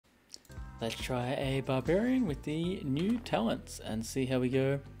Let's try a barbarian with the new talents and see how we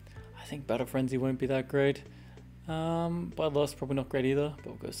go. I think Battle Frenzy won't be that great. Bloodlust probably not great either, but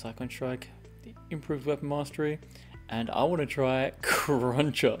we'll go Cyclone Strike, the improved weapon mastery, and I want to try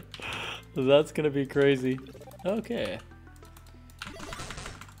Cruncher. That's gonna be crazy. Okay.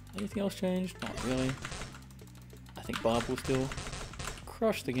 Anything else changed? Not really. I think Barb will still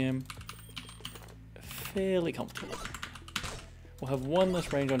crush the game fairly comfortably. We'll have one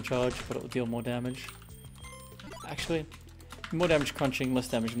less range on charge, but it will deal more damage. Actually, more damage crunching, less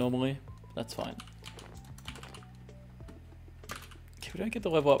damage normally. That's fine. Okay, we don't get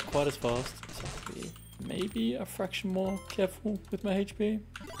the level up quite as fast, so I have to be maybe a fraction more careful with my HP.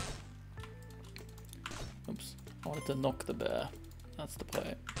 Oops, I wanted to knock the bear. That's the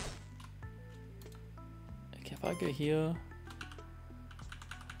play. Okay, if I go here,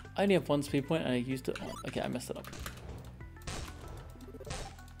 I only have one speed point and I used it on. Okay, I messed it up.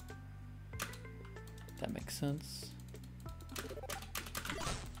 That makes sense.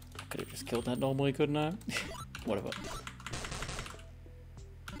 I could have just killed that normally, couldn't I? Whatever.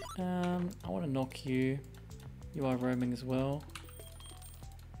 I want to knock you. You are roaming as well.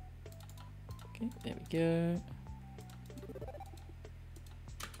 Okay, there we go.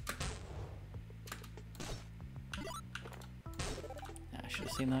 I should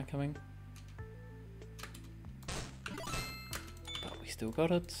have seen that coming. But we still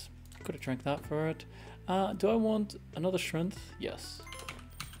got it. Could have drank that for it. Do I want another strength? Yes.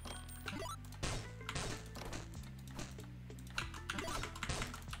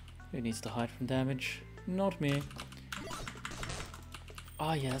 Who needs to hide from damage? Not me.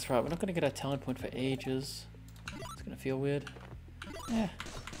 Oh yeah, that's right. We're not going to get our talent point for ages. It's going to feel weird. Yeah.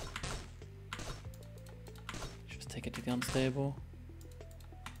 Just take it to the unstable.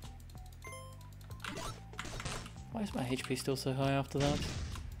 Why is my HP still so high after that?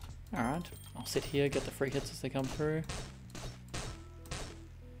 Alright, I'll sit here, get the free hits as they come through.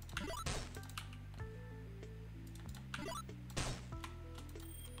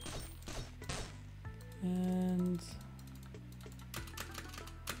 And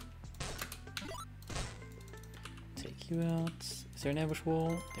take you out. Is there an ambush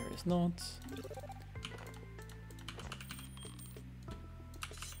wall? There is not.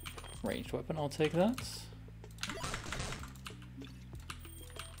 Ranged weapon, I'll take that.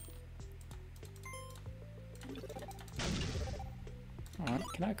 Alright,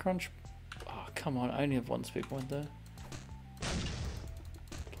 can I crunch? Oh, come on, I only have one speed point there.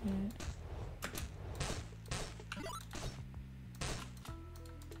 Okay.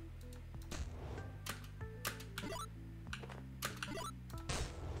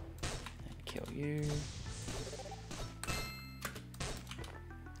 And kill you.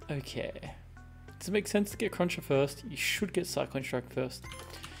 Okay. Does it make sense to get Cruncher first? You should get Cyclone Strike first.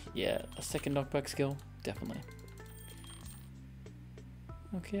 Yeah, a second knockback skill, definitely.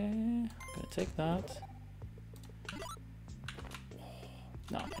 Okay, I'm gonna take that.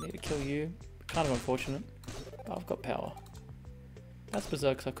 No, I need to kill you. Kind of unfortunate, but I've got power. That's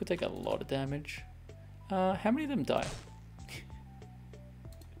Berserk, so I could take a lot of damage. How many of them die?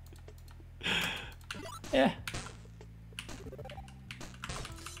 Yeah.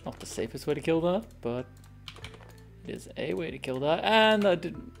 Not the safest way to kill that, but it is a way to kill that. And I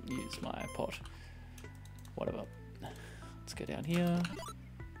didn't use my pot. Whatever. Let's go down here.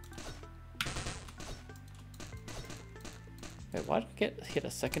 Wait, why did I get hit a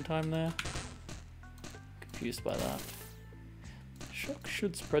second time there? Confused by that. Shock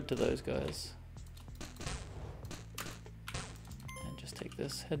should spread to those guys. And just take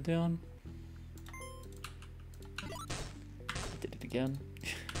this head down. I did it again.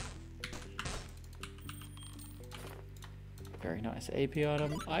 Very nice AP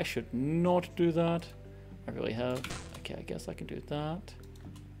item. I should not do that. I really have. Okay, I guess I can do that.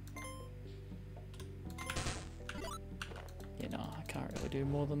 Yeah, no, I can't really do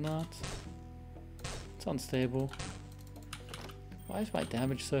more than that. It's unstable. Why is my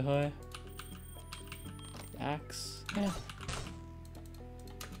damage so high? Axe? Yeah.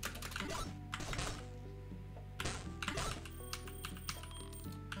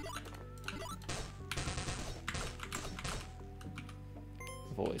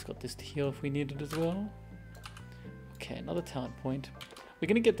 I've always got this to heal if we need it as well. Okay, another talent point. We're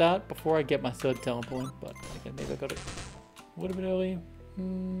gonna get that before I get my third talent point, but again, maybe I got it a little bit early.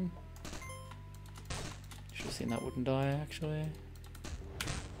 Should have seen that wouldn't die, actually.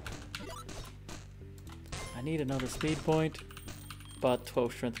 I need another speed point, but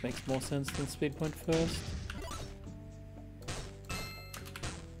 12 strength makes more sense than speed point first.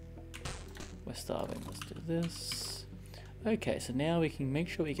 We're starving, let's do this. Okay, so now we can make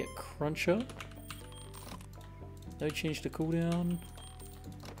sure we get Cruncher. No change to cooldown.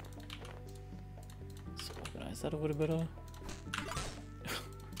 Let's organize that a little better.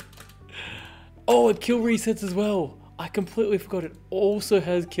 Oh, it kill resets as well. I completely forgot it also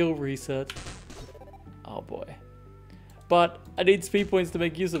has kill reset. Oh boy. But I need speed points to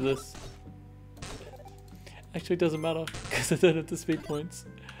make use of this. Actually, it doesn't matter because I don't have the speed points.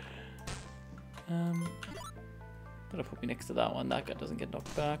 That'll put me next to that one. That guy doesn't get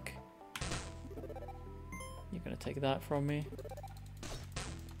knocked back. You're gonna take that from me.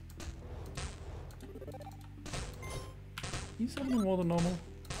 You something more than normal?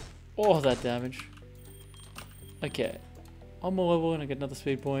 Oh, that damage. Okay. I'm more level and I get another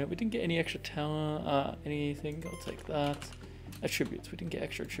speed point. We didn't get any extra talent, anything. I'll take that. Attributes. We didn't get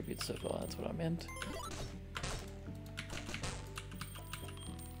extra attributes so far. That's what I meant.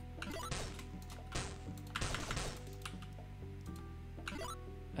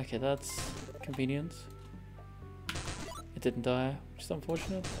 Okay, that's convenience. It didn't die, which is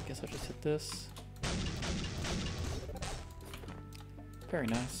unfortunate. I guess I'll just hit this. Very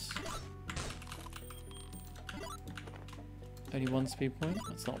nice. Only one speed point.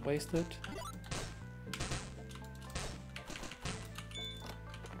 Let's not waste it.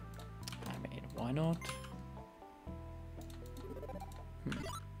 I mean, why not?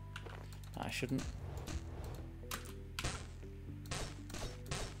 I shouldn't.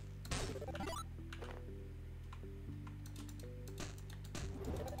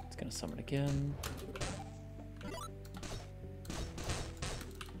 It's gonna summon again.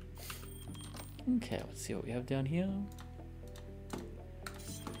 Okay, let's see what we have down here.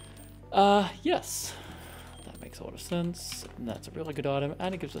 Yes. That makes a lot of sense. And that's a really good item,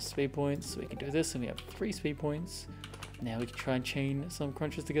 and it gives us speed points, so we can do this, and we have 3 speed points. Now we can try and chain some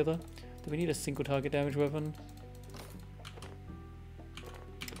crunches together. Do we need a single target damage weapon?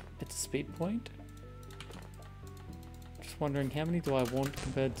 It's a speed point. Just wondering how many do I want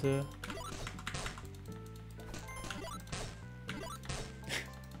compared to...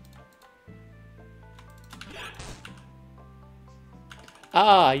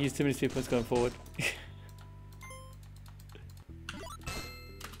 Ah, I used too many speed points going forward.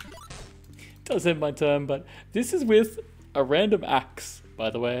 Does end my turn, but this is with a random axe, by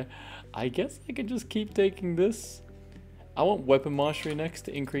the way. I guess I can just keep taking this. I want weapon mastery next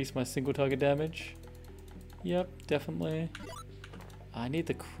to increase my single target damage. Yep, definitely. I need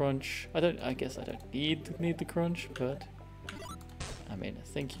the crunch. I guess I don't need the crunch, but I mean,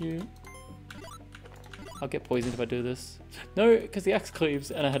 thank you. I'll get poisoned if I do this. No, because the axe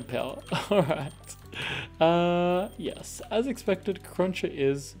cleaves and I had power. Alright. Yes, as expected, Cruncher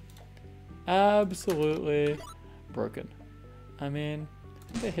is absolutely broken. I mean,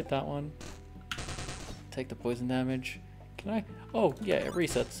 I think I hit that one. Take the poison damage. Can I? Oh, yeah, it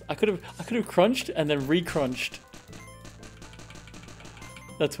resets. I could have crunched and then re-crunched.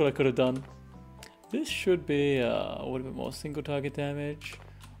 That's what I could have done. This should be a little bit more single target damage.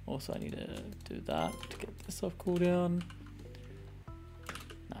 Also, I need to do that to get this off cooldown.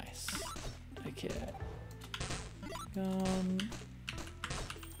 Nice. Okay.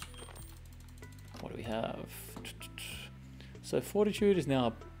 What do we have? So Fortitude is now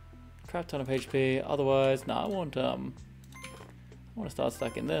a crap ton of HP. Otherwise, no, I want to start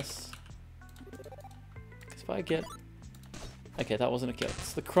stacking this. Because if I get... Okay, that wasn't a kill.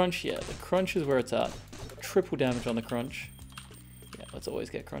 It's the crunch, yeah. The crunch is where it's at. Triple damage on the crunch. Yeah, let's always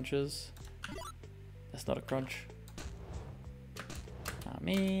get crunches. That's not a crunch. I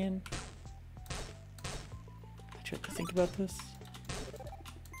mean... I tried to think about this.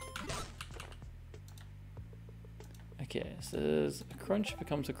 Okay, so there's a crunch if it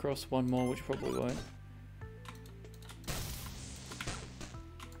comes across one more, which probably won't.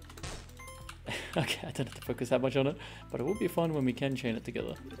 Okay, I don't have to focus that much on it, but it will be fun when we can chain it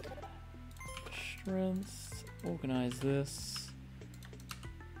together. Strength, organize this.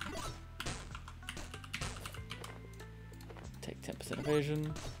 Take 10%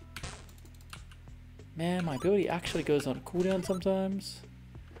 evasion. Man, my ability actually goes on a cooldown sometimes.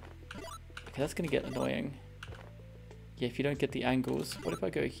 Okay, that's gonna get annoying. Yeah, if you don't get the angles. What if I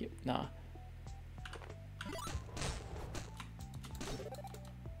go here? Nah.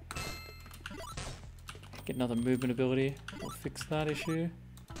 Get another movement ability. We'll fix that issue.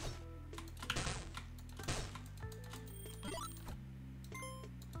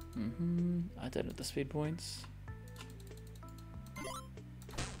 I don't have the speed points.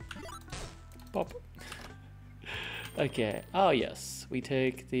 Pop. Okay. Oh yes, we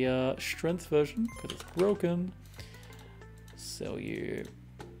take the strength version because it's broken. Sell you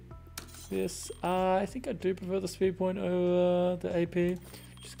this. I think I do prefer the speed point over the AP.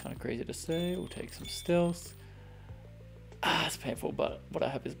 Just kind of crazy to say. We'll take some stealth. It's painful, but what I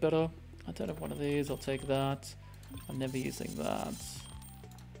have is better. I don't have one of these. I'll take that. I'm never using that.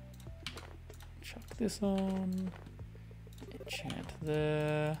 Chuck this on. Enchant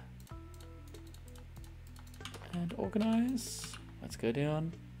there. And organize. Let's go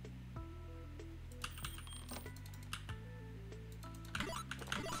down.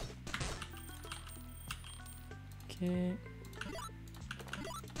 Okay.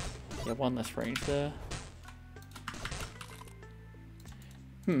 Yeah, one less range there.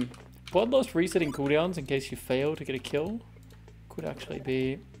 Bloodlust resetting cooldowns in case you fail to get a kill could actually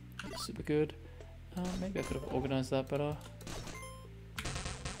be super good. Maybe I could have organized that better.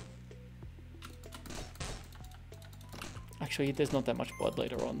 Actually, there's not that much blood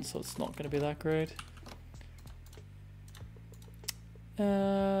later on, so it's not going to be that great.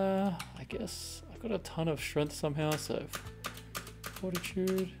 I guess I've got a ton of strength somehow, so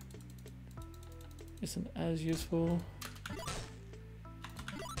fortitude isn't as useful.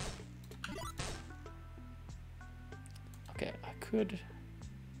 Okay, I could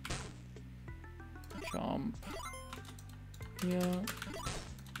jump here.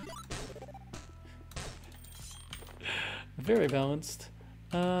 Very balanced.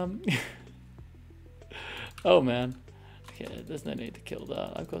 Oh man. Okay, there's no need to kill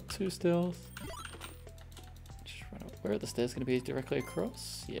that. I've got 2 stealth. Just run up. Where are the stairs going to be? Directly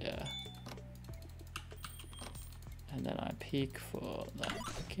across? Yeah. And then I peek for that.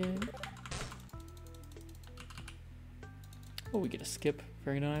 Okay. Oh, we get a skip.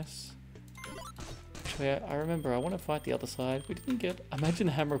 Very nice. Actually, I remember I want to fight the other side. We didn't get... Imagine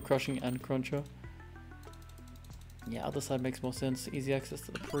Hammer of Crushing and Cruncher. Yeah, other side makes more sense. Easy access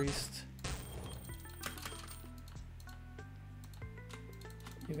to the priest.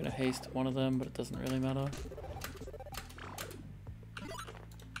 You're gonna haste one of them, but it doesn't really matter.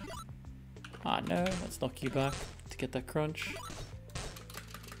 Ah no, let's knock you back to get that crunch.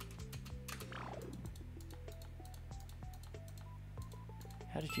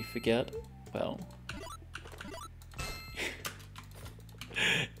 How did you forget? Well...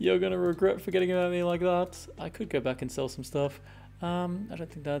 You're gonna regret forgetting about me like that. I could go back and sell some stuff. I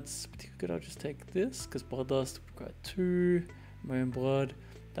don't think that's particularly good. I'll just take this, because Bloodlust, we've got 2. My own blood.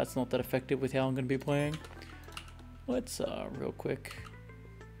 That's not that effective with how I'm gonna be playing. Let's, real quick.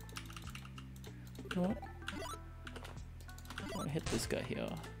 You know what? I wanna hit this guy here.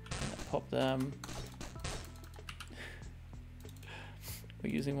 And pop them.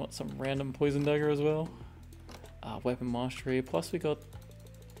 We're using, what, some random poison dagger as well? Weapon mastery. Plus we got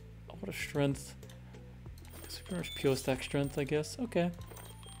a lot of strength. It's pretty much pure stack strength, I guess. Okay.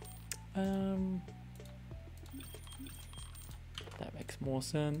 That makes more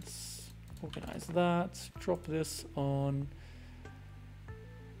sense. Organize that. Drop this on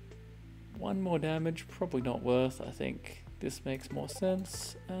 1 more damage. Probably not worth. I think this makes more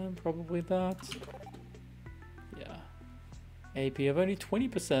sense. And probably that. Yeah. AP of only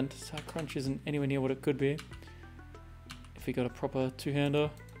 20%, so our crunch isn't anywhere near what it could be. If we got a proper 2-hander,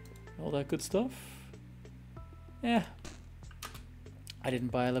 all that good stuff. Yeah. I didn't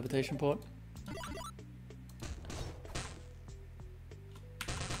buy a levitation pot.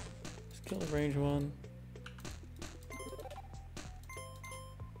 Just kill the range one.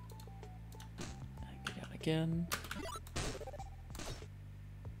 And get out again.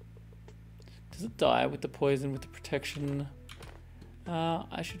 Does it die with the poison, with the protection?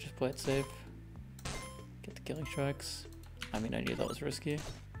 I should just play it safe. Get the killing strikes. I mean, I knew that was risky.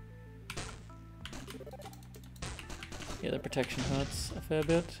 Yeah, the protection hurts a fair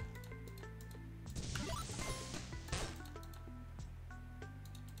bit.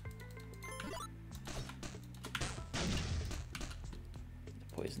 The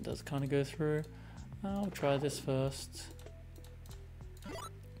poison does kind of go through. I'll try this first.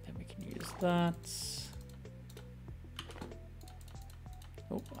 Then we can use that.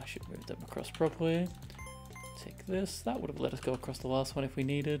 Oh, I should move them across properly. Take this. That would have let us go across the last one if we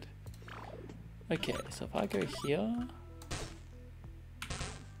needed. Okay, so if I go here...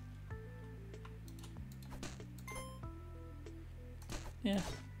 Yeah.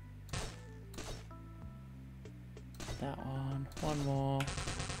 That one. One more.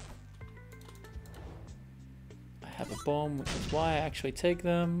 I have a bomb, which is why I actually take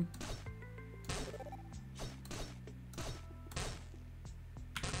them.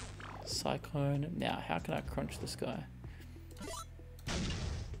 Cyclone. Now, how can I crunch this guy?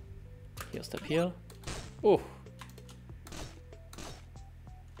 He'll step here. Oh!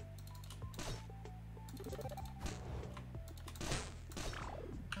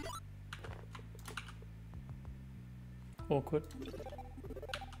 Awkward.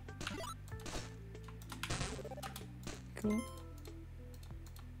 Cool.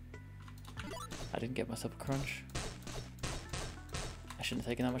 I didn't get myself a crunch. I shouldn't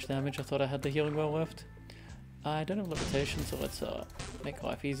have taken that much damage. I thought I had the healing well left. I don't have levitation, so let's make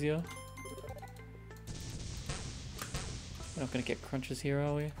life easier. We're not gonna get crunches here,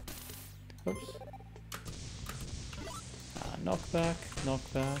 are we? Oops. Knockback,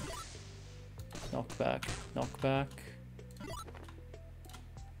 knockback, knockback, knockback.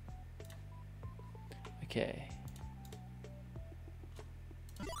 Okay.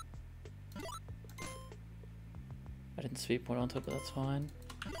 I didn't speed point onto it, but that's fine.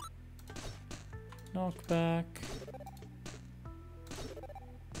 Knockback.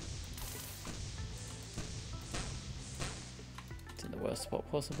 It's in the worst spot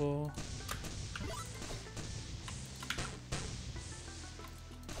possible.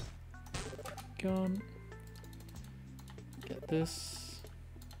 Gone. Get this.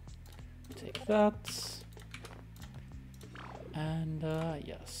 Take that. And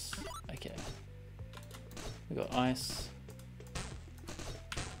yes. Okay. We got ice.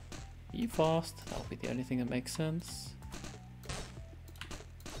 Are you fast? That'll be the only thing that makes sense.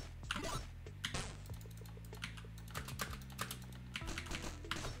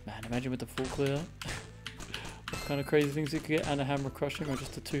 Man, imagine with the full clear. What kind of crazy things you could get, and a hammer crushing or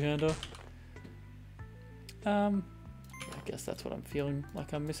just a two-hander. I guess that's what I'm feeling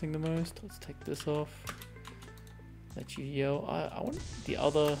like I'm missing the most. Let's take this off. Let you yell. I want the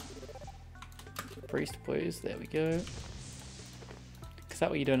other priest, please. There we go. Because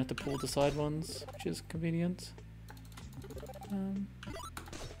that way you don't have to pull the side ones, which is convenient.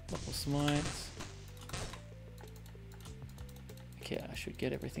 Level smite. Okay, I should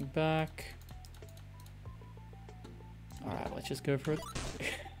get everything back. Alright, let's just go for it.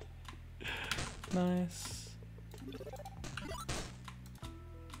 Nice.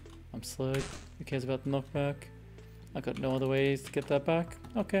 I'm slowed. Who cares about the knockback? I got no other ways to get that back.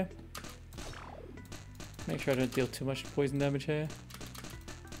 Okay. Make sure I don't deal too much poison damage here.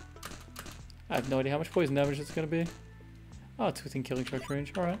 I have no idea how much poison damage it's going to be. Oh, it's within killing charge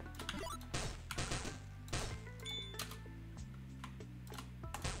range. Alright.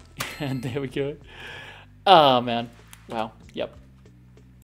 And there we go. Oh, man. Wow. Yep.